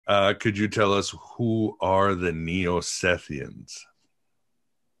Could you tell us who are the Neo-Sethians?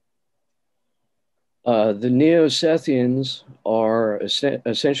 The Neo-Sethians are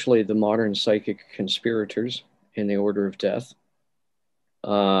essentially the modern psychic conspirators in the order of death,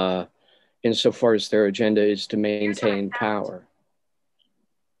 uh, insofar as their agenda is to maintain power.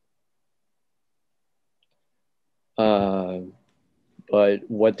 Uh, but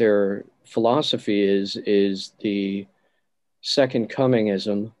what their philosophy is the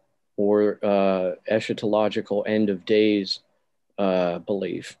second-coming-ism, or eschatological end of days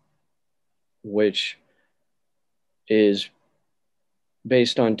belief, which is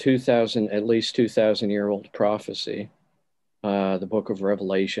based on 2000, at least 2,000-year-old prophecy, the book of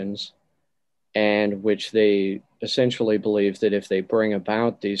Revelations, and which they essentially believe that if they bring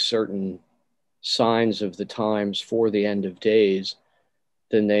about these certain signs of the times for the end of days,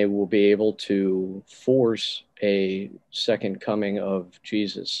 then they will be able to force a second coming of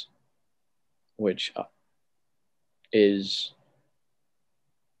Jesus, which is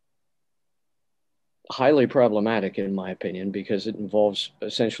highly problematic, in my opinion, because it involves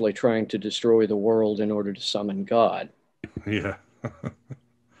essentially trying to destroy the world in order to summon God. Yeah.